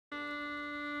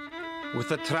With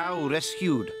the Trow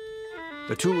rescued,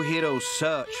 the two heroes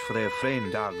search for their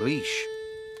friend Dalgleish,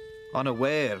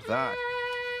 unaware that,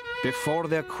 before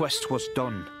their quest was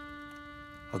done,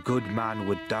 a good man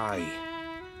would die,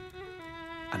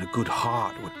 and a good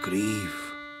heart would grieve.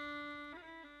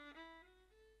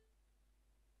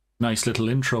 Nice little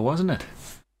intro, wasn't it?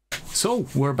 So,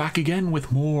 we're back again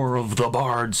with more of The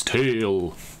Bard's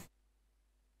Tale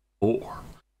 4.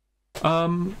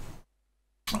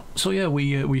 So yeah,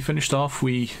 we finished off,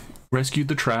 we rescued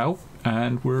the Trow,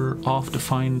 and we're off to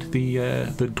find the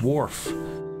dwarf,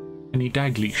 Penny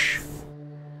Dalgleish.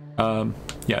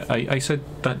 Yeah, I said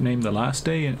that name the last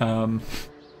day.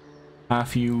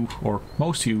 Half you, or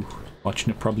most of you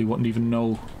watching it probably wouldn't even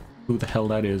know who the hell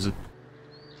that is.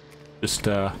 Just,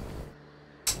 let's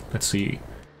see.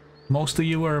 Most of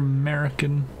you are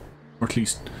American, or at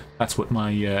least that's what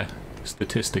my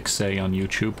statistics say on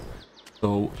YouTube.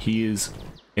 So he is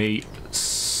a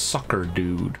soccer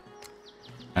dude.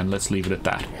 And let's leave it at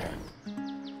that.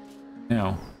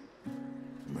 Now,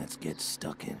 let's get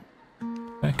stuck in.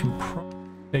 I can probably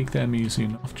take them easy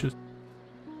enough. Just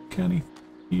can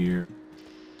here.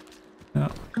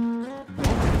 No.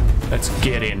 Let's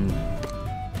get in.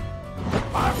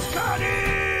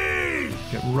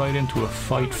 Get right into a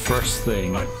fight first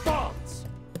thing.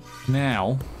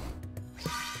 Now,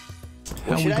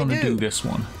 how are we going to do this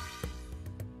one?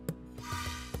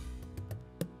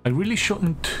 I really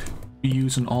shouldn't be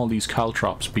using all these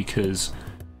caltrops because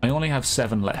I only have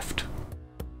 7 left.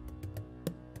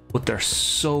 But they're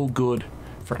so good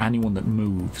for anyone that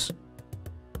moves.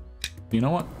 You know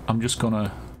what? I'm just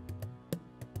gonna...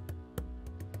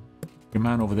 Your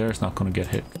man over there is not gonna get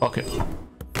hit. Fuck it.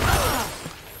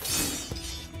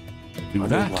 Do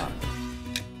that.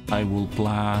 I will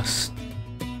blast...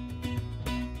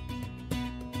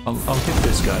 I'll hit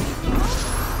this guy.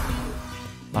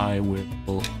 I will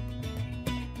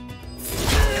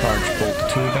charge bolt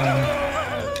 2 down,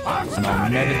 and I'll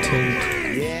meditate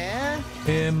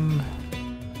him.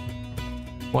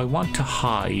 Oh, I want to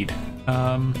hide.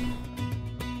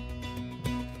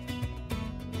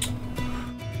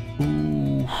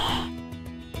 Ooh.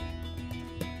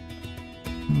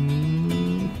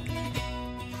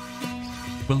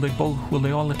 Will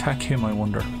they all attack him, I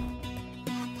wonder?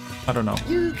 I don't know.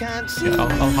 You can't see. Yeah,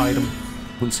 I'll hide him.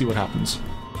 We'll see what happens.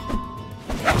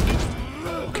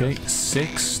 Okay,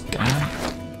 6. Damn.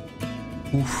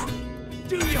 Oof.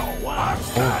 Do your work.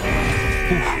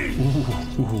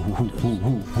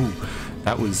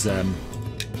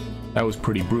 That was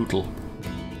pretty brutal.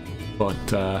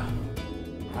 But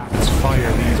let's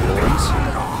fire these boys.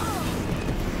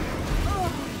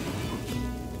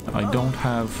 I don't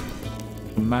have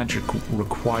the magic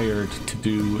required to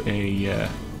do a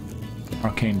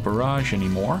arcane barrage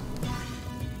anymore.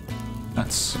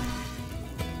 That's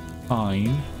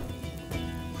fine.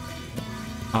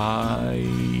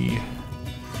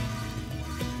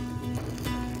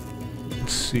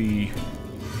 Let's see.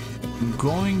 I'm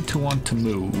going to want to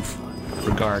move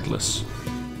regardless.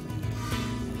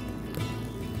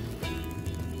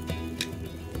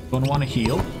 Gonna want to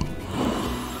heal.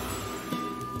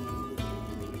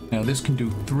 Now this can do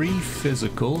 3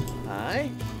 physical.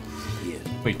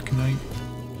 Wait, can I?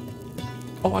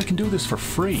 Oh, I can do this for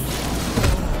free.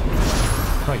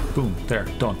 Right, boom, there,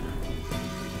 done.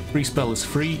 Free spell is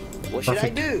free. What should I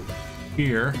do?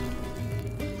 Here,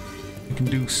 I can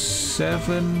do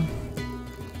 7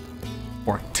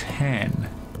 or 10.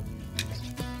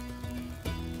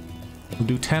 We'll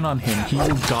do 10 on him. He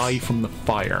will die from the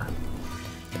fire.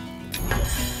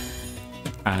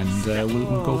 And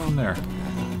we'll go from there.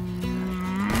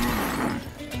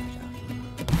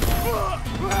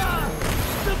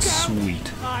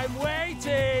 Sweet. I'm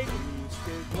waiting.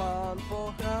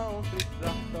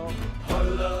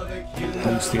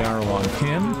 Place the arrow on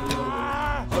him.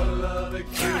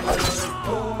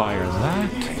 Fire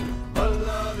that.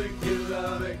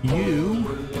 You,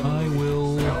 I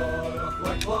will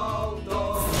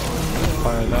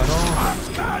fire that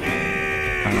off.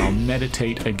 And I'll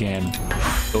meditate again.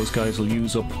 Those guys will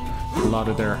use up a lot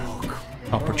of their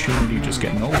opportunity just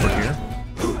getting over here.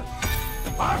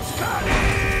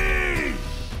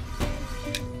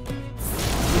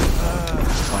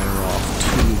 Fire off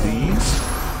 2 of these.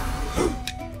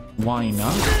 Why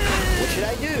not? What should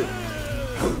I do?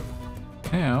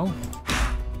 Now,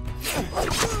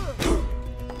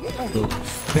 we'll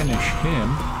finish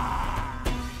him.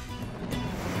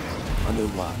 Under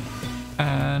what?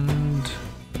 And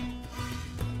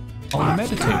I'll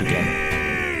meditate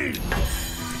again.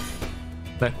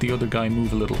 Let the other guy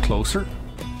move a little closer.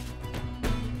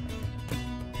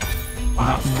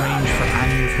 Not in range for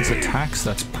any of his attacks,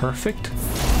 that's perfect.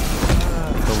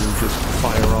 So we'll just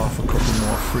fire off a couple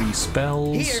more free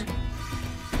spells. Here.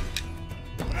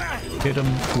 Hit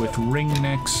him with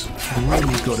Ringneck's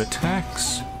really good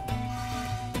attacks.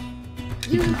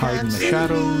 He can hide in the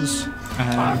shadows,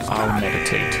 and I'll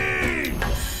meditate.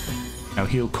 Now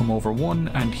he'll come over one,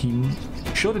 and he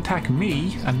should attack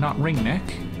me and not Ringneck.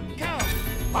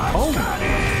 Oh,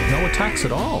 no attacks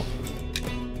at all.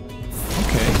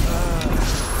 Okay.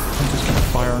 I'm just gonna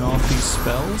fire off these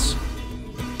spells.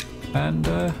 And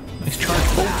nice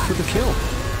charge bolt for the kill.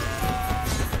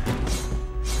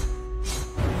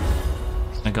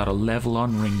 I got a level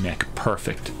on Ringneck.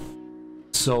 Perfect.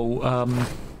 So,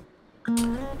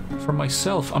 for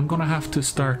myself, I'm gonna have to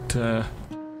start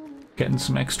getting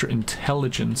some extra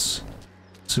intelligence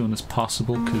as soon as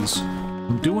possible, because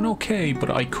I'm doing okay,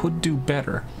 but I could do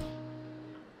better.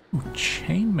 Ooh,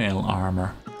 chainmail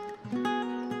armor.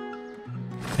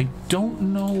 I don't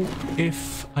know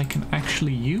if I can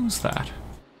actually use that.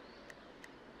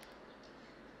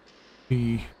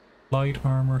 The light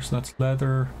armor, so that's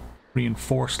leather,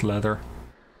 reinforced leather.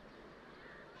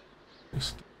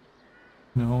 Just,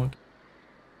 no, it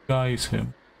guys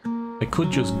him. I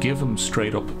could just give him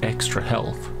straight up extra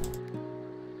health.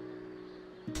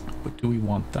 But do we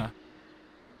want that?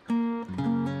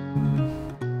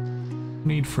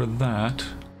 Need for that.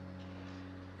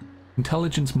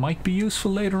 Intelligence might be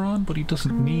useful later on, but he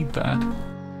doesn't need that.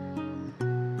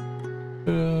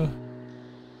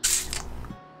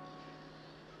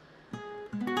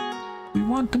 We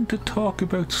want him to talk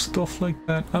about stuff like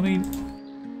that. I mean,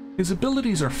 his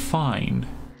abilities are fine.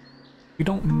 We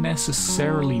don't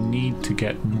necessarily need to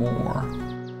get more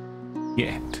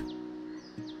yet.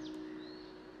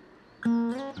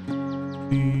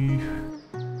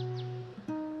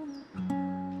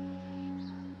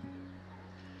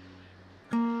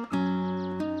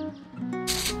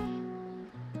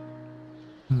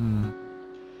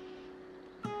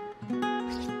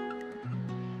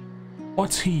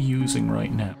 What's he using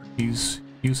right now? He's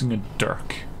using a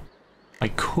dirk. I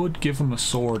could give him a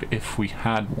sword if we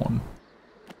had one,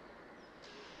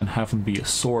 and have him be a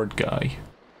sword guy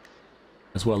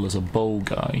as well as a bow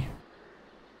guy.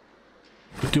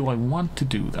 But do I want to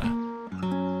do that?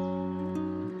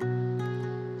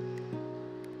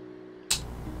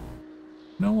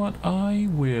 You know what? I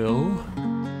will.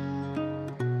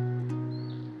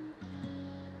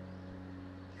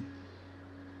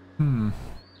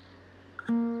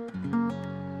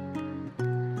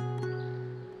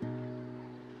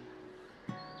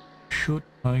 Should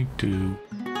I do?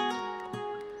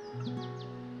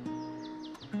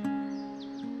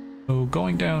 So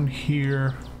going down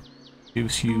here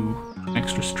gives you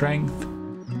extra strength.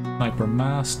 Sniper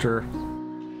Master.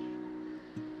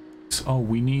 Oh,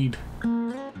 we need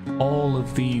all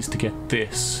of these to get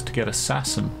this, to get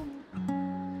Assassin.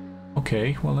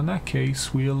 Okay, well in that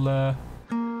case we'll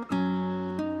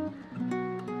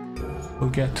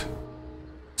get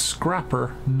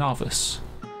Scrapper Novice.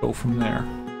 Go from there.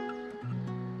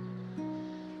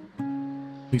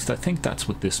 At least I think that's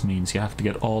what this means. You have to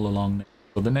get all along.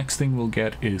 So the next thing we'll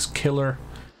get is Killer,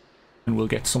 and we'll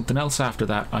get something else after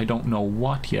that. I don't know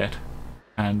what yet,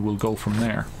 and we'll go from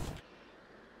there.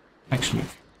 Actually,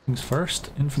 things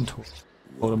first, inventory.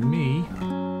 Go to me,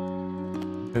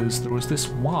 because there was this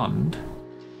wand.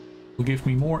 Will give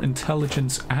me more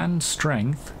intelligence and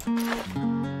strength.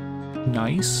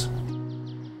 Nice.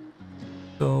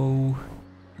 So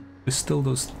this still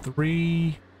does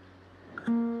 3,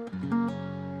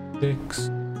 6,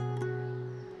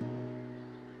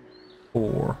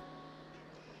 4.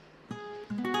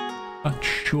 Not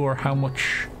sure how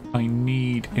much I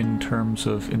need in terms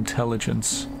of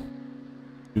intelligence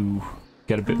to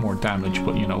get a bit more damage,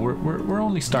 but you know, we're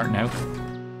only starting out.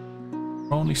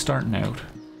 We're only starting out.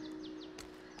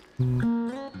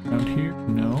 Out here?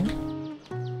 No.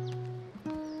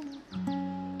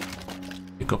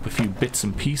 Pick up a few bits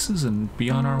and pieces and be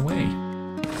on our way.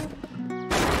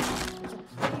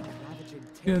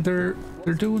 Yeah, they're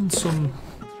doing some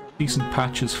decent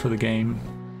patches for the game.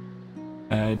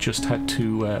 Just had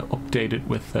to update it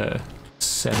with a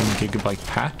 7 GB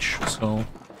patch, so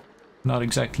not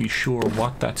exactly sure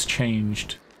what that's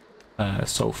changed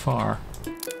so far,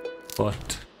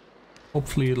 but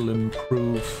hopefully it'll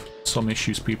improve some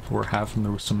issues people were having.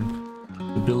 There were some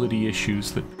ability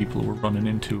issues that people were running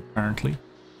into apparently.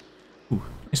 Ooh,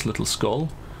 nice little skull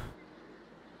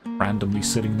randomly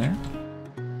sitting there.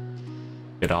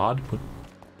 Bit odd, but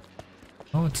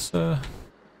oh, it's a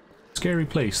scary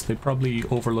place. They probably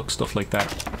overlook stuff like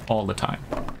that all the time.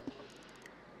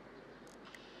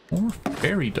 More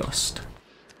fairy dust.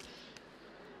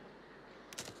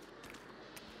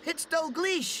 It's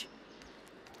Dalgleish.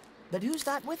 But who's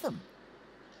that with him?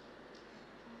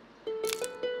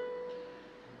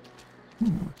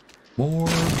 More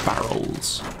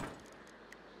barrels.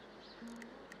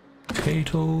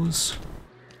 Potatoes.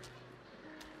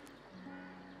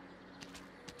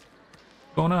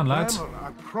 What's going on, lads? Bremer,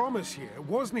 I promise you, it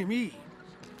wasn't me.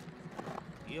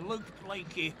 He looked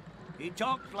like you. He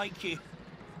talked like you.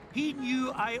 He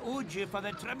knew I owed you for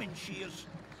the trimming shears.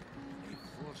 He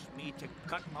forced me to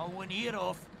cut my own ear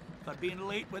off for being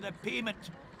late with a payment,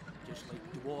 just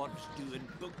like dwarves do in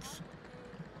books.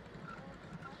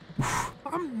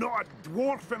 I'm not a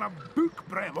dwarf in a book,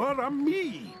 Bremer. I'm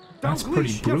me. That's Dalglish,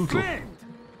 pretty your brutal. friend.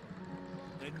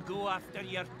 Then go after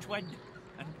your twin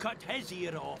and cut his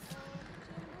ear off.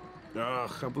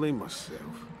 Ugh, I blame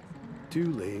myself.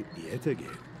 Too late yet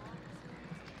again.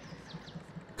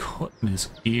 Cutting his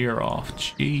ear off.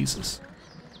 Jesus.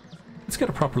 Let's get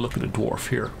a proper look at a dwarf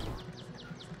here.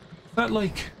 Is that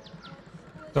like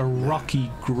the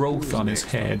rocky growth on his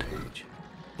Next the head? page.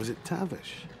 Was it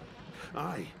Tavish?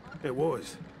 Aye, it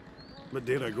was. But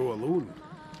dare I go alone?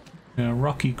 Yeah,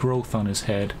 rocky growth on his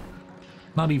head.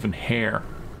 Not even hair.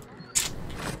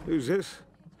 Who's this?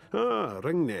 Ah,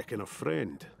 Ringneck and a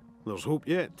friend. There's hope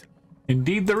yet.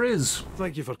 Indeed there is.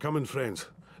 Thank you for coming, friends.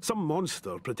 Some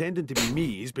monster pretending to be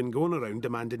me has been going around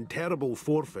demanding terrible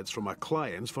forfeits from my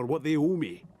clients for what they owe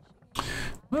me.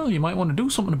 Well, you might want to do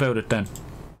something about it then.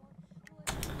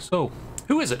 So,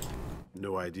 who is it?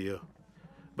 No idea.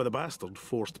 But the bastard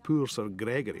forced poor Sir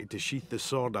Gregory to sheath the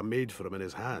sword I made for him in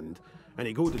his hand, and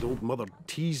he goaded old Mother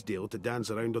Teasdale to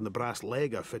dance around on the brass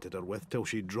leg I fitted her with till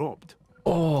she dropped.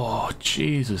 Oh,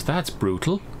 Jesus, that's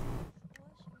brutal.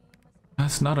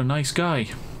 That's not a nice guy.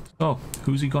 So,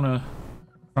 who's he gonna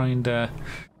try and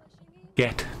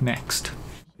get next?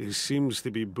 He seems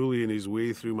to be bullying his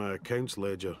way through my accounts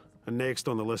ledger. And next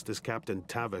on the list is Captain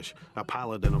Tavish, a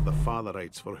paladin of the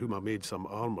Fatherites for whom I made some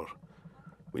armor.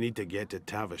 We need to get to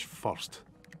Tavish first.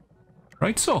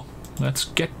 Right, so let's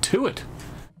get to it.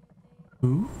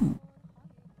 Ooh.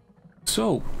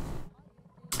 So,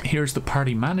 here's the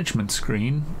party management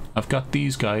screen. I've got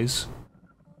these guys.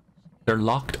 They're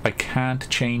locked. I can't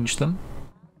change them,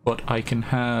 but I can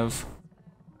have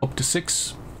up to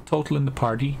 6 total in the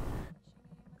party.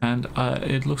 And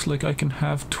it looks like I can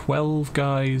have 12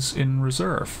 guys in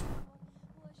reserve.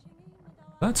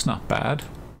 That's not bad.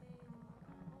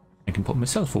 I can put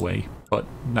myself away, but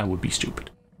that would be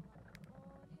stupid.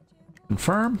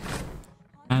 Confirm.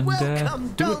 And Welcome,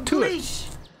 do it to it.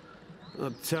 Dalglish!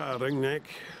 Ringneck.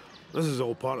 This is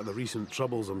all part of the recent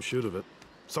troubles, I'm sure of it.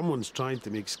 Someone's trying to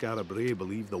make Skara Brae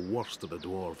believe the worst of the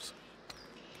dwarves.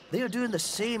 They're doing the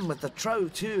same with the trow,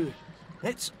 too.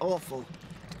 It's awful.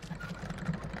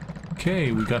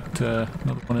 Okay, we got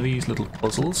another one of these little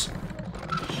puzzles.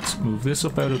 Let's move this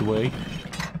up out of the way.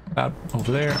 Out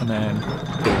over there, and then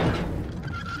boom.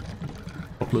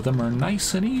 A couple of them are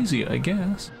nice and easy, I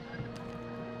guess.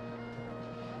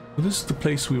 So this is the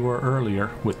place we were earlier,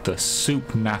 with the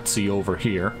soup Nazi over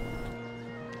here.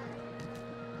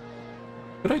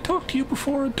 Did I talk to you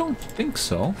before? I don't think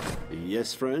so.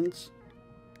 Yes, friends?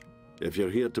 If you're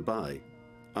here to buy,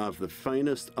 I've the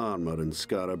finest armor in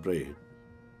Skara Brae.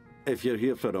 If you're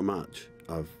here for a match,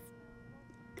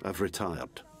 I've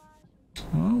retired.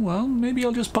 Oh, well, maybe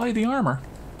I'll just buy the armor.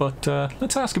 But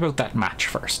let's ask about that match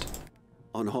first.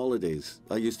 On holidays,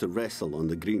 I used to wrestle on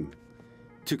the green.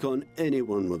 Took on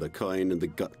anyone with a coin and the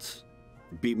guts.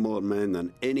 Beat more men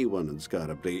than anyone in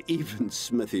Skara Brae, even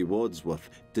Smithy Wadsworth,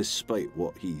 despite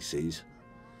what he says.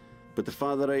 But the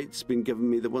Fatherite's been giving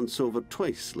me the once-over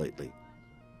twice lately.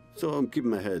 So I'm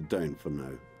keeping my head down for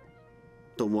now.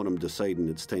 Don't want him deciding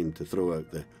it's time to throw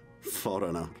out the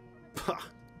foreigner. Pah!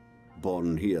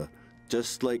 Born here,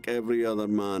 just like every other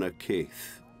man of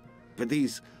Caith. But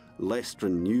these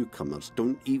Lestrin newcomers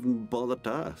don't even bother to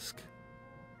ask.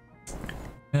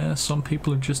 Yeah, some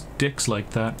people are just dicks like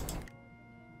that.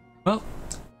 Well,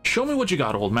 show me what you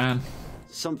got, old man.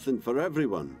 Something for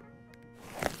everyone.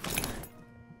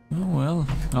 Oh well,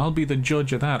 I'll be the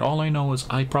judge of that. All I know is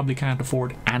I probably can't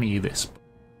afford any of this.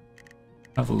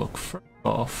 Have a look first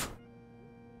off.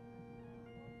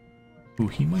 Ooh,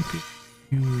 he might be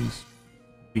use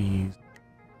these.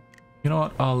 You know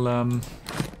what?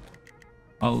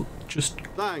 I'll just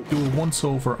Thanks. do a once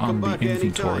over on Come the back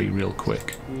inventory anytime. real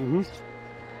quick.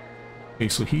 Okay,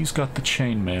 so he's got the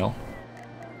chainmail.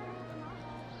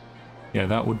 Yeah,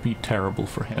 that would be terrible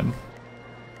for him.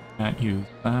 Can't use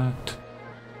that.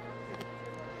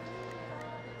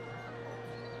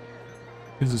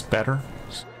 This is better.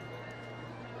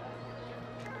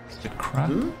 Bit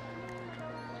crap.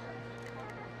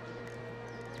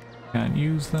 Can't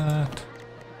use that.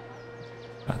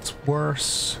 That's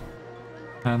worse.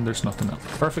 And there's nothing else.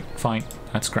 Perfect, fine,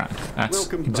 that's grand. That's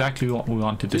Welcome exactly what we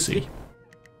wanted to see.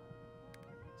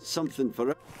 Something for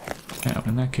it. Now,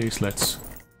 in that case, let's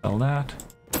sell that,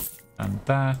 and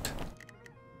that,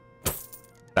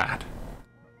 that.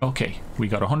 Okay, we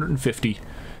got 150.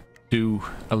 Do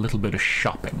a little bit of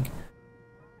shopping.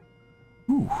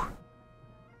 Ooh.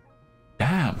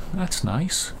 Damn, that's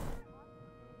nice.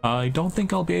 I don't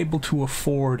think I'll be able to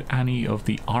afford any of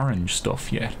the orange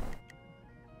stuff yet.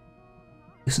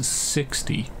 This is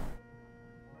 60.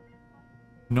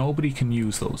 Nobody can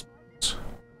use those boots.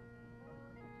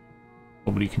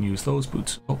 Nobody can use those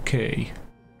boots. Okay.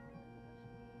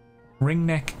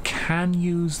 Ringneck can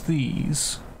use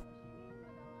these.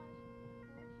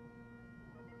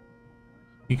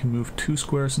 He can move 2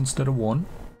 squares instead of 1.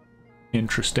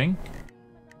 Interesting.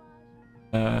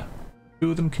 2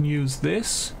 of them can use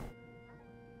this.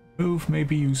 Move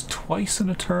maybe use twice in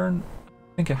a turn.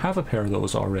 I think I have a pair of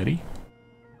those already.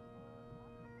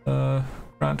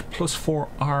 Grant +4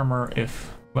 armor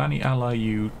if any ally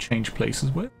you change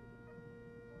places with.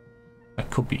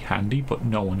 That could be handy, but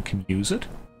no one can use it.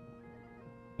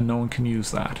 And no one can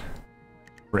use that.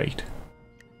 Great.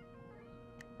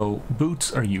 So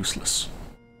boots are useless.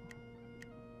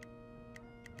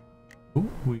 Oh,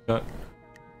 we got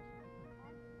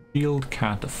shield,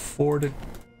 can't afford it.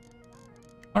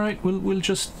 Alright, we'll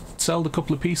just sell the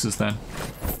couple of pieces then.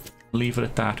 Leave it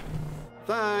at that.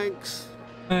 Thanks.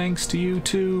 Thanks to you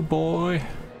too, boy.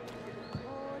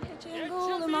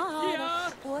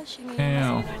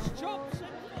 Now.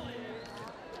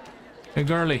 Hey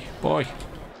girly, boy.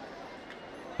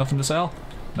 Nothing to sell?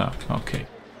 No, okay.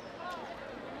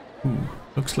 Ooh,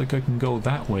 looks like I can go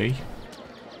that way.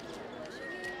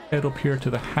 Head up here to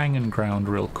the hanging ground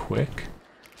real quick.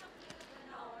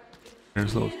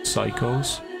 There's those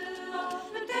psychos.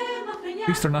 At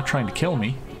least they're not trying to kill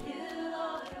me.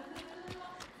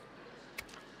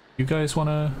 You guys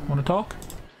wanna talk?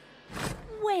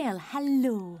 Well,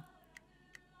 hello.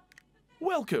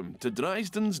 Welcome to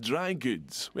Dryden's Dry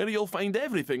Goods, where you'll find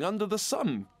everything under the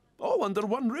sun, all under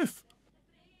one roof.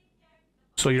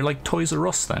 So you're like Toys R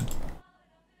Us then?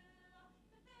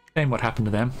 And what happened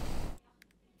to them?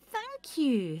 Thank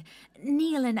you.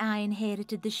 Neil and I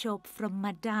inherited the shop from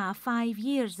my da 5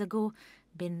 years ago.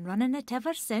 Been running it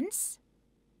ever since.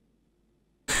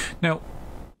 Now,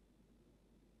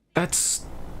 that's...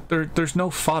 There's no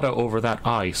fodder over that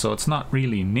eye, so it's not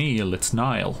really Neil, it's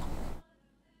Niall.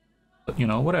 But, you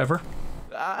know, whatever.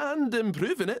 And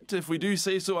improving it, if we do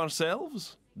say so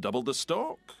ourselves. Double the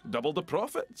stock, double the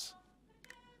profits.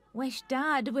 Wish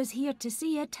Dad was here to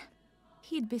see it.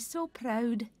 He'd be so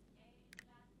proud.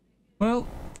 Well,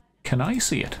 can I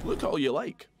see it? Look all you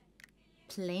like.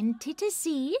 Plenty to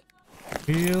see.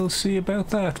 We'll see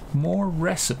about that. More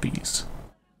recipes.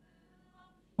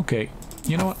 Okay,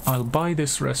 you know what? I'll buy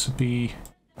this recipe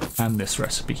and this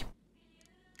recipe.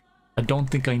 I don't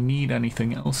think I need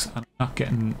anything else. I'm not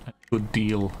getting a good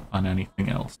deal on anything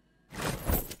else.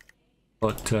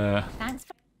 But, Thanks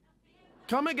for...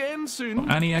 Come again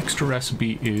soon. any extra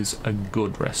recipe is a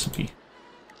good recipe.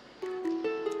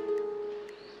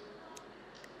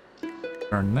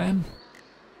 Turn them.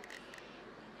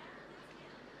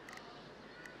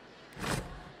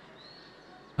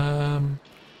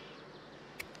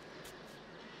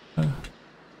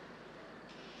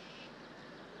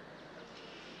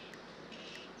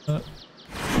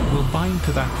 We'll bind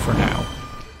to that for now.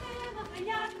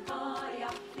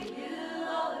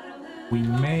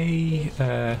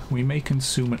 We may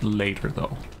consume it later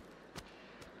though.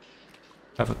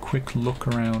 Have a quick look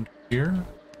around here.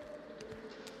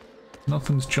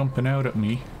 Nothing's jumping out at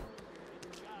me.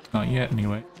 Not yet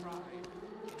anyway.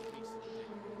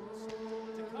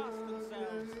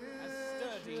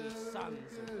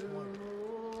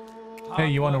 Hey,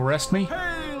 you want to arrest me?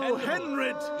 Hail,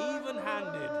 Henrid!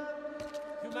 Even-handed.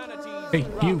 Hey,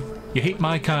 you hate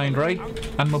my kind, right?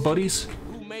 And my buddies?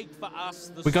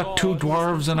 We got 2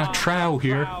 dwarves and a trow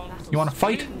here. You want to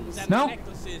fight? No?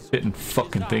 Didn't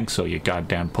fucking think so, you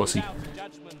goddamn pussy.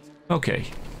 Okay.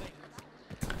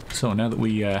 So now that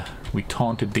we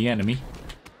taunted the enemy,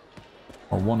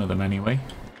 or one of them anyway.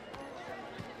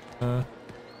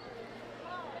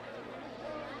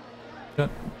 Got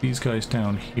these guys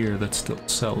down here that still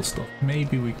sell stuff.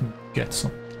 Maybe we can get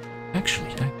some.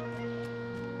 Actually,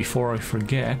 before I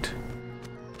forget,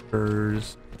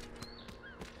 there's...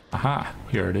 Aha,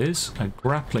 here it is, a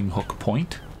grappling hook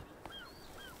point.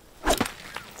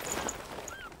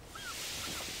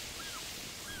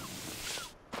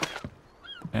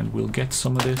 And we'll get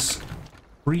some of this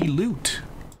free loot.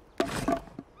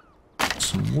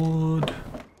 Some wood,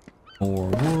 more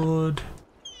wood.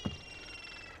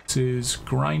 This is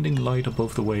grinding light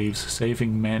above the waves,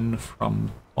 saving men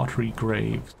from watery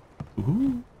graves.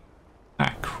 Ooh.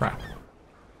 Ah, crap.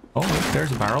 Oh, wait,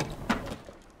 there's a barrel.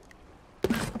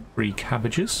 3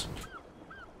 cabbages.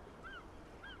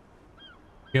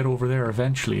 Get over there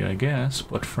eventually, I guess,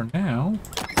 but for now,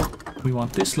 we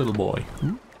want this little boy.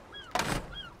 Ooh.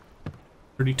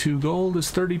 32 gold is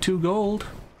 32 gold.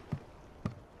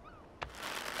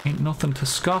 Ain't nothing to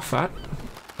scoff at.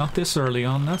 Not this early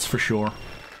on, that's for sure.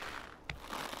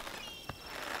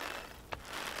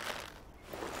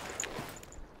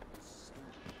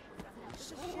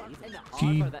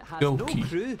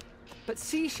 Okey-dokey. But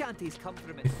sea shanties come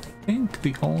from I it. think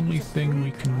the only thing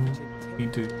we can really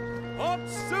do... Hot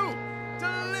soup!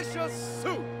 Delicious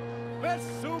soup! Best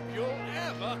soup you'll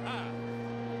ever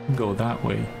have! Go that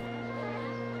way.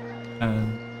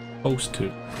 And supposed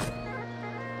to.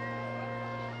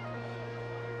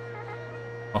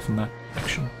 Off in that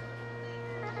direction.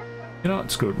 You know,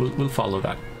 it's good. We'll follow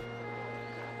that.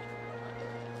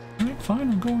 Alright,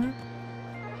 fine, I'll go around.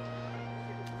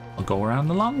 I'll go around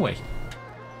the long way.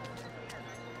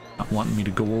 Not wanting me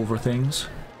to go over things.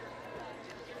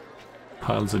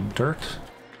 Piles of dirt.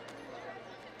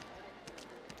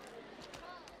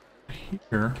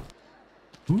 Here.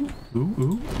 Ooh, ooh,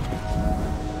 ooh.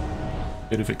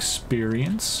 Bit of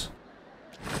experience.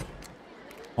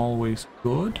 Always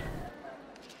good.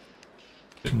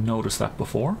 Didn't notice that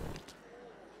before.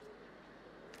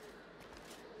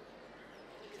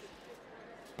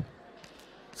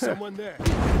 Someone there.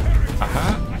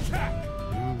 Aha!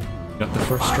 Got the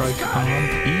first strike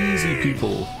on. Easy,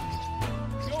 people.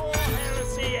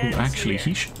 Ooh, actually,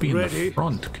 he should be in the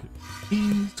front.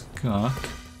 He's got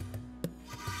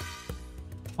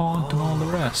Haunt and all the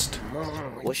rest.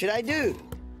 What should I do?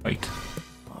 Right.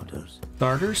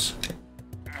 Starters.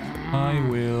 I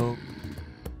will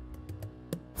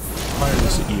fire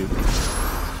this at you.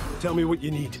 Tell me what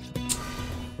you need.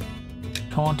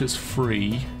 Taunt is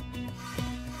free.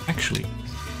 Actually,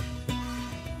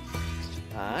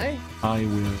 Aye. I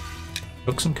will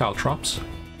cook some caltrops.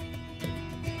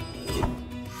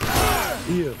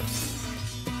 Here.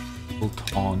 Will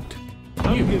taunt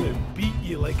I'm you. gonna beat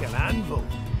you like an anvil.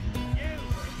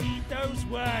 You eat those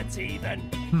words, heathen.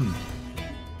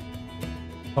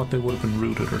 Thought they would have been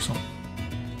rooted or something.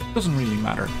 Doesn't really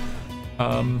matter.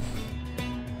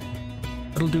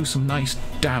 It'll do some nice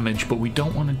damage, but we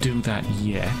don't want to do that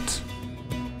yet.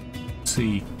 Let's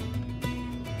see.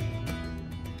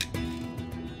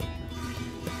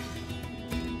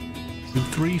 Do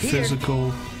 3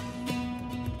 physical,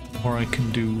 or I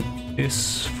can do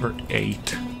this for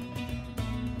 8.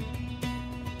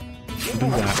 Do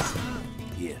that.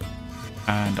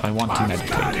 And I want to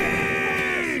meditate.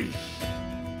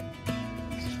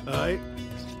 Aye.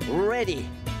 Ready.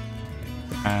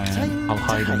 And I'll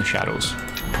hide in the shadows.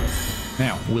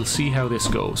 Now, we'll see how this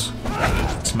goes.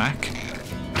 Smack,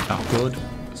 not good.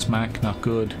 Smack, not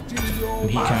good. And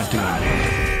he can't do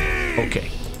anything. Okay.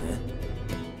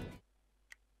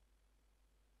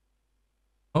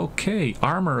 Okay,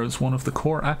 armor is one of the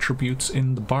core attributes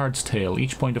in the Bard's Tale.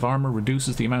 Each point of armor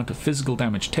reduces the amount of physical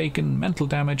damage taken, mental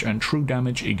damage, and true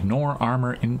damage ignore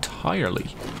armor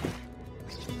entirely.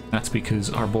 That's because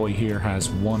our boy here has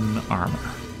 1 armor.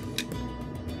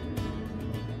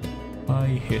 If I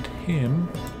hit him,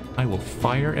 I will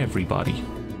fire everybody.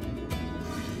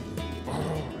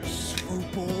 Oh, so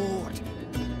bored.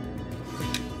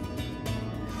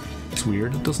 It's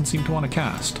weird, it doesn't seem to want to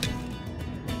cast.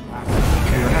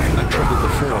 We were having that trouble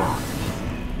before.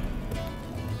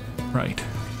 Right.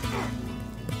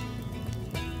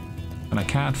 And I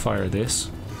can't fire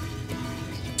this.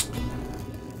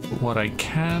 But what I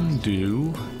can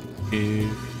do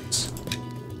is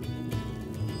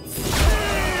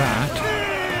that.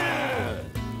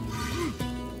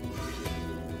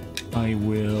 I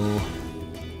will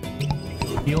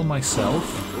heal myself.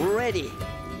 Ready.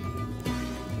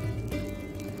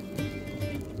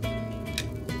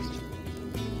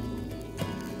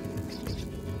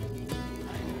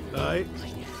 Aye.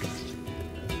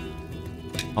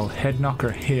 I'll head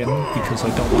knocker him because I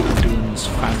don't want him doing this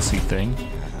fancy thing.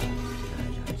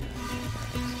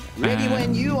 Ready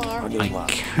when you are. I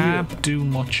can't do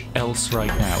much else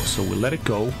right now, so we'll let it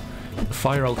go. The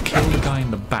fire, I'll kill the guy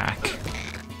in the back.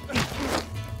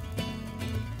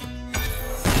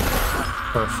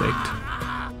 Perfect.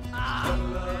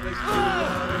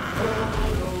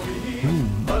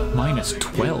 Ooh, minus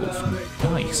 12.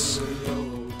 Nice.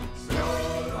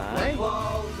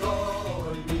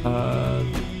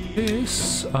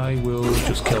 This, I will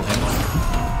just kill him.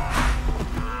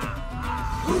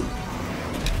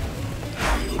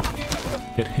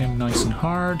 Hit him nice and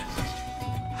hard.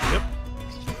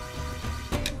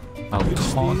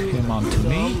 I'll taunt him onto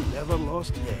me. Never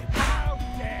lost yet.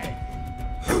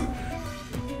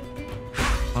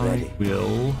 I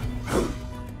will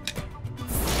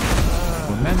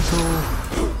Elemental,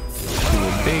 do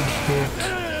a big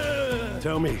hit.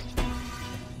 Tell me.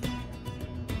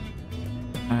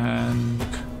 And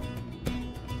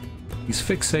he's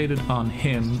fixated on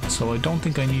him, so I don't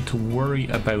think I need to worry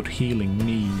about healing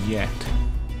me yet.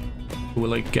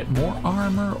 Will I get more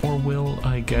armor, or will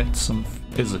I get some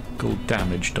physical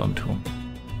damage done to him?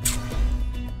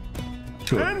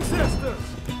 Sure. Ancestors,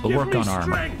 we'll work on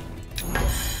armor.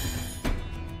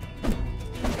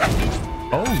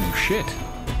 Oh, shit.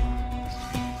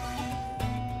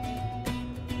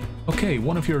 Okay,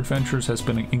 one of your adventurers has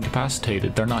been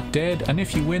incapacitated. They're not dead, and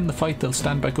if you win the fight, they'll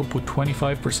stand back up with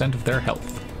 25% of their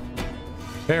health.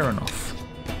 Fair enough.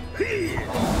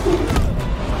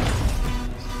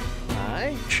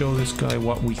 Show this guy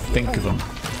what we think of him.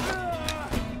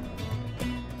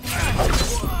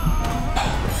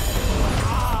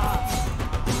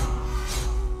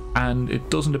 And it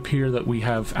doesn't appear that we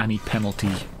have any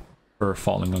penalty for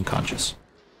falling unconscious.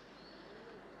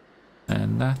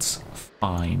 And that's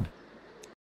fine.